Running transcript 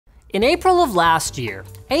In April of last year,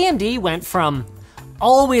 AMD went from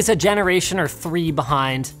always a generation or 3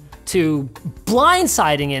 behind to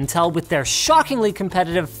blindsiding Intel with their shockingly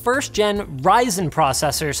competitive first-gen Ryzen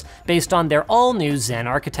processors based on their all-new Zen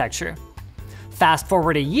architecture. Fast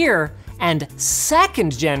forward a year, and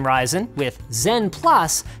second-gen Ryzen with Zen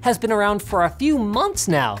Plus has been around for a few months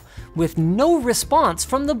now, with no response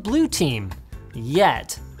from the blue team,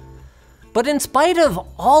 yet. But in spite of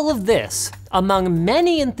all of this, among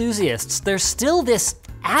many enthusiasts, there's still this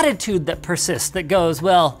attitude that persists that goes,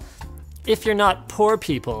 well, if you're not poor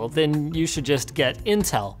people, then you should just get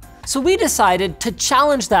Intel. So we decided to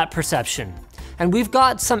challenge that perception, and we've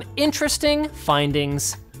got some interesting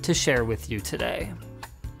findings to share with you today.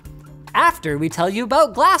 After we tell you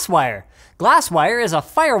about Glasswire. Glasswire is a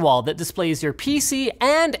firewall that displays your PC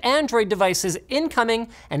and Android devices' incoming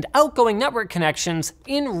and outgoing network connections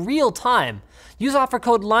in real time. Use offer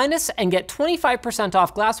code Linus and get 25%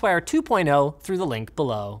 off Glasswire 2.0 through the link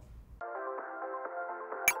below.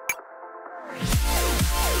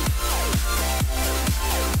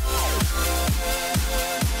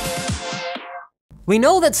 We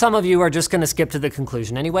know that some of you are just gonna skip to the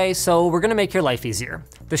conclusion anyway, so we're gonna make your life easier.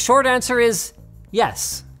 The short answer is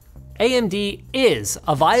yes. AMD is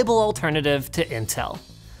a viable alternative to Intel.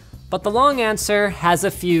 But the long answer has a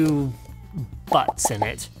few buts in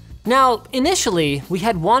it. Now, initially, we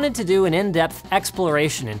had wanted to do an in-depth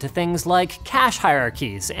exploration into things like cache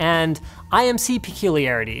hierarchies and IMC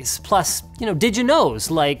peculiarities, plus, did you knows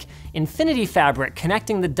like Infinity Fabric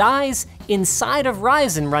connecting the dies inside of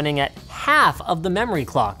Ryzen running at half of the memory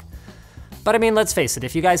clock. But I mean, let's face it,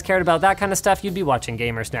 if you guys cared about that kind of stuff, you'd be watching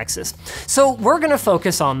Gamers Nexus. So we're gonna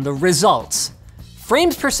focus on the results.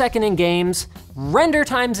 Frames per second in games, render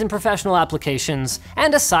times in professional applications,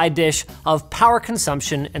 and a side dish of power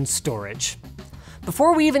consumption and storage.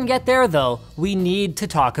 Before we even get there though, we need to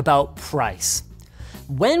talk about price.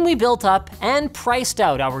 When we built up and priced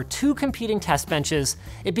out our 2 competing test benches,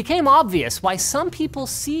 it became obvious why some people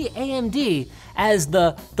see AMD as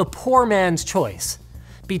the poor man's choice.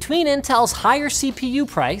 Between Intel's higher CPU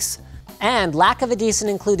price and lack of a decent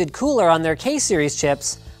included cooler on their K-series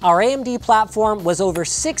chips, our AMD platform was over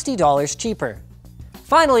 $60 cheaper.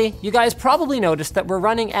 Finally, you guys probably noticed that we're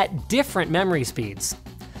running at different memory speeds.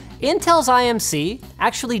 Intel's IMC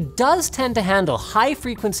actually does tend to handle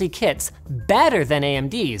high-frequency kits better than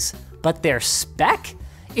AMD's, but their spec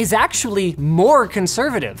is actually more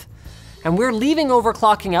conservative. And we're leaving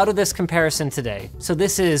overclocking out of this comparison today. So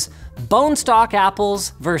this is bone stock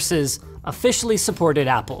apples versus officially supported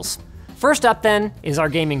apples. First up then is our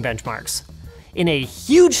gaming benchmarks. In a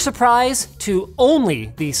huge surprise to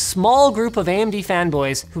only the small group of AMD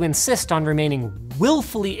fanboys who insist on remaining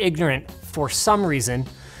willfully ignorant for some reason,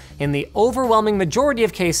 in the overwhelming majority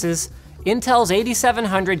of cases, Intel's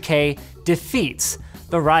 8700K defeats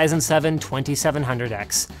the Ryzen 7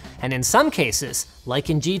 2700X. And in some cases,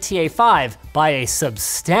 like in GTA 5, by a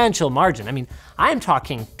substantial margin. I mean, I'm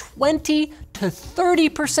talking 20 to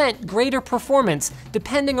 30% greater performance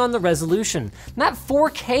depending on the resolution. And that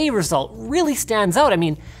 4K result really stands out. I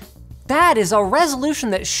mean, that is a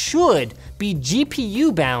resolution that should be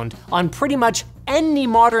GPU bound on pretty much any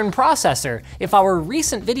modern processor if our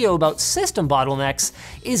recent video about system bottlenecks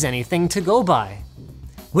is anything to go by.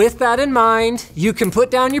 With that in mind, you can put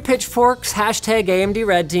down your pitchforks, hashtag AMD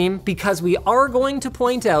Red Team, because we are going to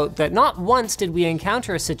point out that not once did we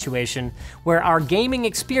encounter a situation where our gaming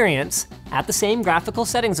experience, at the same graphical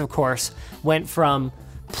settings of course, went from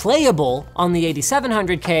playable on the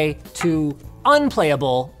 8700K to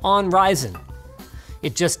unplayable on Ryzen.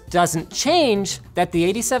 It just doesn't change that the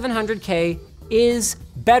 8700K is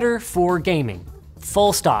better for gaming,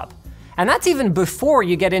 full stop. And that's even before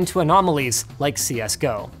you get into anomalies like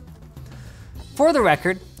CSGO. For the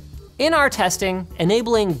record, in our testing,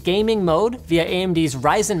 enabling gaming mode via AMD's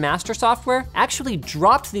Ryzen Master software actually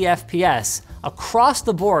dropped the FPS across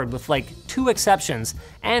the board with like 2 exceptions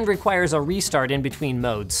and requires a restart in between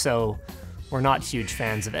modes, so we're not huge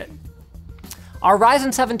fans of it. Our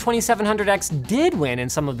Ryzen 7 2700X did win in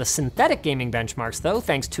some of the synthetic gaming benchmarks though,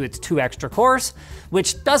 thanks to its 2 extra cores,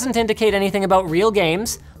 which doesn't indicate anything about real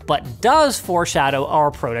games, but does foreshadow our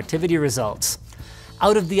productivity results.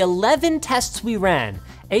 Out of the 11 tests we ran,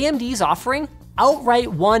 AMD's offering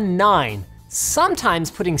outright won 9, sometimes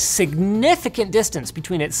putting significant distance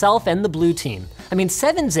between itself and the blue team. I mean,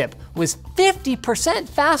 7-zip was 50%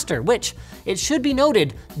 faster, which, it should be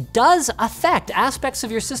noted, does affect aspects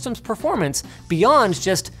of your system's performance beyond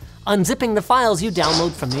just unzipping the files you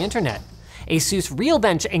download from the internet. ASUS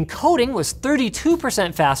Realbench encoding was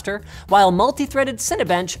 32% faster, while multi-threaded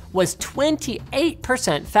Cinebench was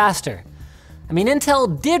 28% faster. I mean,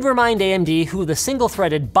 Intel did remind AMD who the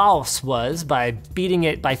single-threaded boss was by beating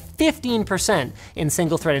it by 15% in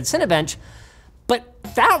single-threaded Cinebench, but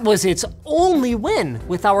that was its only win,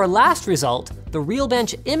 with our last result, the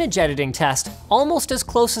Realbench image editing test, almost as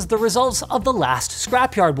close as the results of the last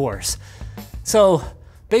Scrapyard Wars. So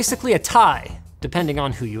basically a tie, depending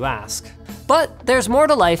on who you ask. But there's more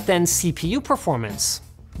to life than CPU performance.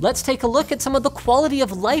 Let's take a look at some of the quality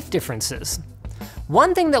of life differences.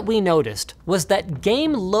 One thing that we noticed was that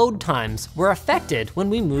game load times were affected when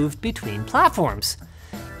we moved between platforms.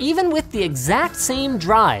 Even with the exact same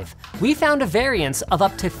drive, we found a variance of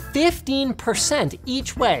up to 15%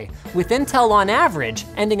 each way, with Intel on average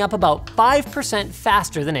ending up about 5%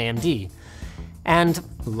 faster than AMD. And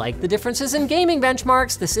like the differences in gaming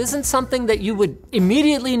benchmarks, this isn't something that you would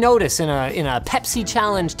immediately notice in a Pepsi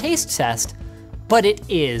Challenge taste test, but it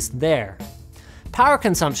is there. Power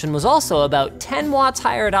consumption was also about 10 watts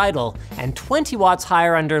higher at idle and 20 watts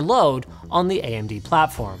higher under load on the AMD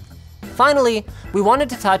platform. Finally, we wanted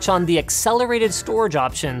to touch on the accelerated storage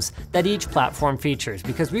options that each platform features,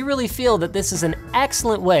 because we really feel that this is an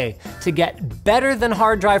excellent way to get better than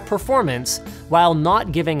hard drive performance while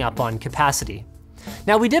not giving up on capacity.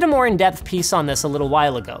 Now, we did a more in-depth piece on this a little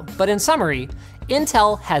while ago, but in summary,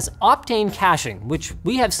 Intel has Optane caching, which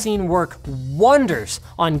we have seen work wonders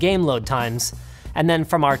on game load times. And then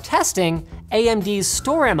from our testing, AMD's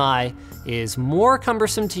StoreMI is more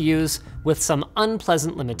cumbersome to use with some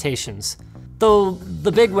unpleasant limitations. Though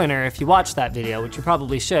the big winner, if you watched that video, which you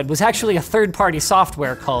probably should, was actually a third-party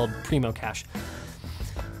software called Primo Cache.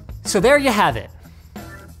 So there you have it.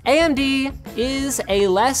 AMD is a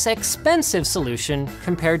less expensive solution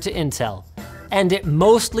compared to Intel, and it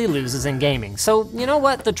mostly loses in gaming. So you know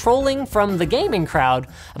what? The trolling from the gaming crowd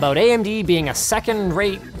about AMD being a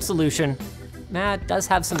second-rate solution, it does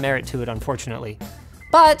have some merit to it, unfortunately.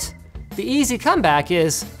 But the easy comeback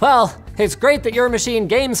is, well, it's great that your machine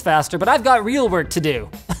games faster, but I've got real work to do.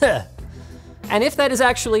 And if that is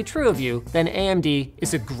actually true of you, then AMD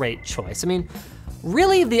is a great choice. I mean,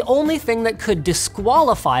 really the only thing that could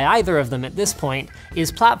disqualify either of them at this point is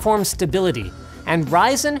platform stability. And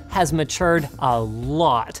Ryzen has matured a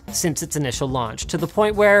lot since its initial launch, to the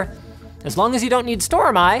point where, as long as you don't need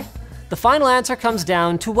StoreMI, the final answer comes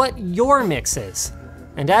down to what your mix is.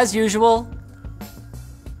 And as usual,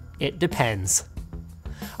 it depends.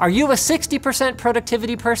 Are you a 60%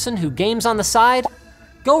 productivity person who games on the side?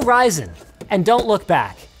 Go Ryzen, and don't look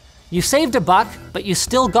back. You saved $1, but you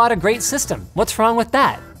still got a great system. What's wrong with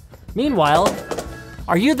that? Meanwhile,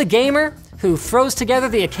 are you the gamer who throws together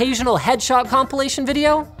the occasional headshot compilation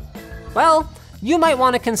video? Well, you might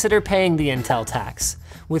want to consider paying the Intel tax.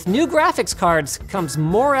 With new graphics cards comes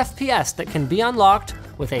more FPS that can be unlocked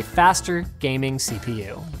with a faster gaming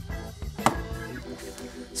CPU.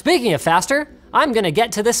 Speaking of faster, I'm gonna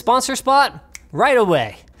get to this sponsor spot right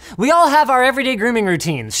away. We all have our everyday grooming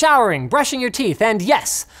routines, showering, brushing your teeth, and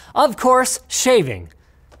yes, of course, shaving.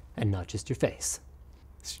 And not just your face.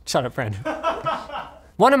 Shut up, friend.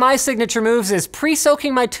 One of my signature moves is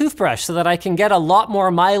pre-soaking my toothbrush so that I can get a lot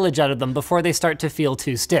more mileage out of them before they start to feel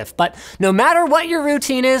too stiff. But no matter what your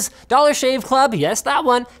routine is, Dollar Shave Club, yes, that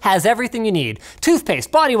one, has everything you need.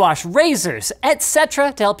 Toothpaste, body wash, razors,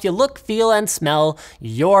 etc. to help you look, feel, and smell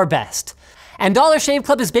your best. And Dollar Shave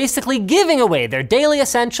Club is basically giving away their Daily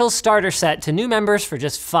Essentials starter set to new members for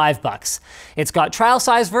just $5. It's got trial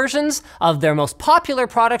size versions of their most popular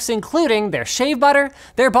products, including their shave butter,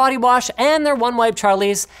 their body wash, and their One Wipe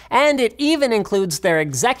Charlies, and it even includes their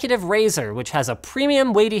executive razor, which has a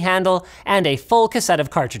premium weighty handle and a full cassette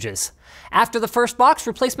of cartridges. After the first box,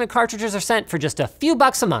 replacement cartridges are sent for just a few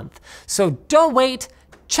bucks a month. So don't wait.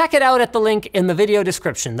 Check it out at the link in the video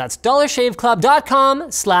description. That's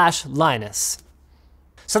dollarshaveclub.com/Linus.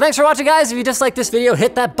 So thanks for watching, guys. If you disliked this video,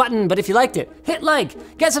 hit that button. But if you liked it, hit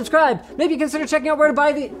like, get subscribed. Maybe consider checking out where to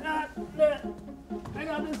buy the... I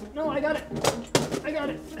got this. No, I got it. I got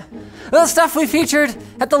it. The stuff we featured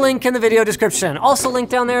at the link in the video description. Also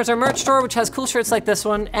linked down there is our merch store, which has cool shirts like this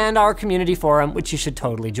one, and our community forum, which you should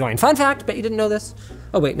totally join. Fun fact, bet you didn't know this.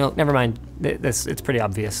 Oh wait, no, never mind. It's pretty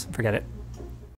obvious. Forget it.